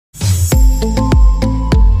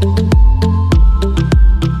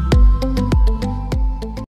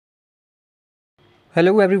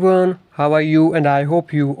Hello everyone, how are you? And I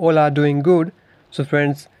hope you all are doing good. So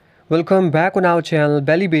friends, welcome back on our channel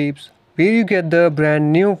Belly Babes, where you get the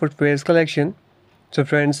brand new footwear collection. So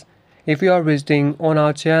friends, if you are visiting on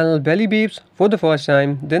our channel Belly Babes for the first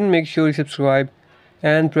time, then make sure you subscribe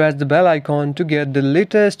and press the bell icon to get the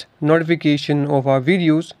latest notification of our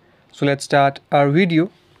videos. So let's start our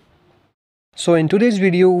video. So in today's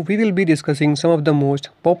video, we will be discussing some of the most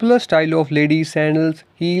popular style of ladies sandals,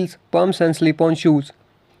 heels, pumps and slip-on shoes.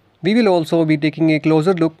 We will also be taking a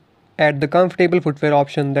closer look at the comfortable footwear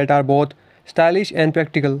options that are both stylish and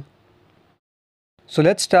practical. So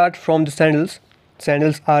let's start from the sandals.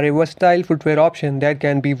 Sandals are a versatile footwear option that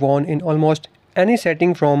can be worn in almost any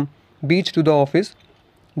setting from beach to the office.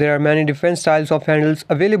 There are many different styles of sandals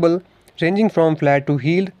available, ranging from flat to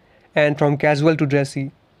heeled and from casual to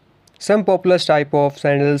dressy. Some popular type of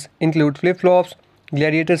sandals include flip-flops,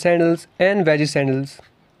 gladiator sandals, and wedge sandals.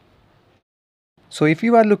 So if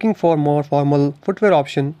you are looking for more formal footwear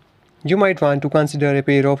option, you might want to consider a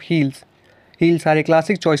pair of heels. Heels are a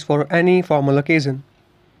classic choice for any formal occasion.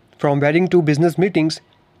 From wedding to business meetings,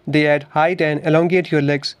 they add height and elongate your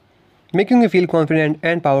legs, making you feel confident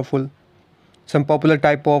and powerful. Some popular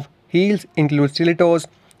type of heels include stilettos,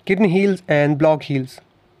 kitten heels, and block heels.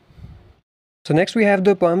 So next we have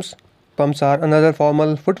the pumps. Pumps are another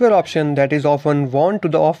formal footwear option that is often worn to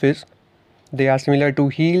the office. They are similar to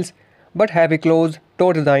heels but have a closed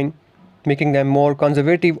toe design, making them more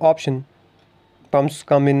conservative option. Pumps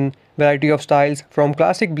come in variety of styles from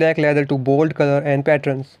classic black leather to bold color and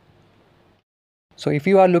patterns. So if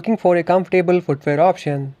you are looking for a comfortable footwear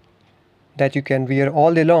option that you can wear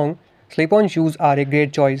all day long, slip-on shoes are a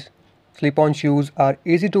great choice. Slip-on shoes are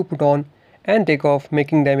easy to put on and take off,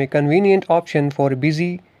 making them a convenient option for a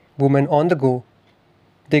busy woman on the go.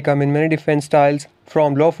 They come in many different styles,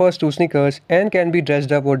 from loafers to sneakers, and can be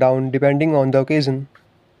dressed up or down depending on the occasion.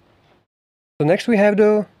 So next we have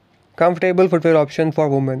the comfortable footwear option for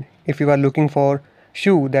women. If you are looking for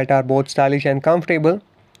shoes that are both stylish and comfortable,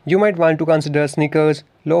 you might want to consider sneakers,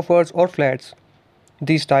 loafers, or flats.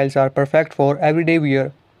 These styles are perfect for everyday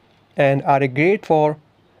wear and are great for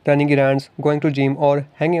running errands, going to gym, or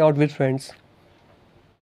hanging out with friends.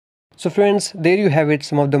 So friends, there you have it,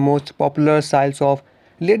 some of the most popular styles of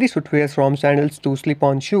ladies footwear from sandals to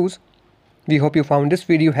slip-on shoes. We hope you found this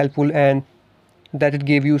video helpful and that it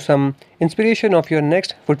gave you some inspiration of your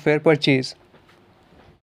next footwear purchase.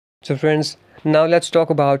 So friends, now let's talk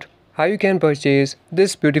about how you can purchase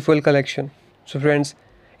this beautiful collection. So friends,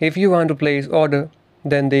 if you want to place order,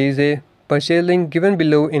 then there is a purchase link given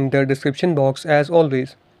below in the description box as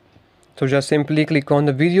always. So just simply click on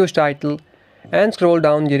the video's title and scroll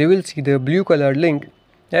down, you will see the blue colored link,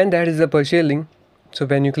 and that is the purchase link. So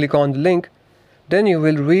when you click on the link, then you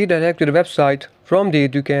will redirect to the website. From there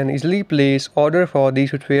you can easily place order for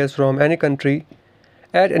these footwears from any country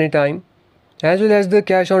at any time, as well as the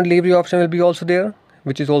cash on delivery option will be also there,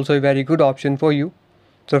 which is also a very good option for you.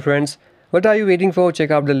 So friends, what are you waiting for?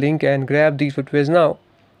 Check out the link and grab these footwears now.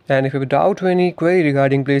 And if you have a doubt or any query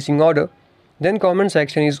regarding placing order, then comment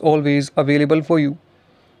section is always available for you.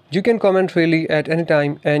 You can comment freely at any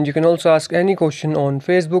time, and you can also ask any question on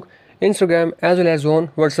Facebook, Instagram, as well as on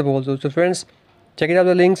WhatsApp also. So friends, check it out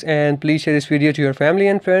the links and please share this video to your family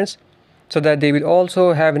and friends so that they will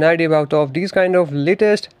also have an idea about of these kind of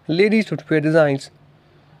latest ladies footwear designs.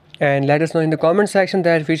 And let us know in the comment section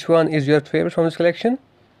that which one is your favorite from this collection.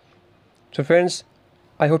 So friends,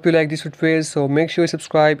 I hope you like these footwears, so make sure you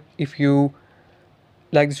subscribe if you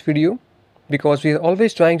like this video, because we are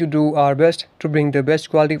always trying to do our best to bring the best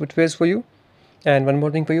quality footwears for you. And one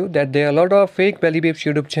more thing for you, that there are a lot of fake Belly Babes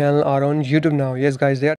YouTube channel are on YouTube now. Yes guys, they are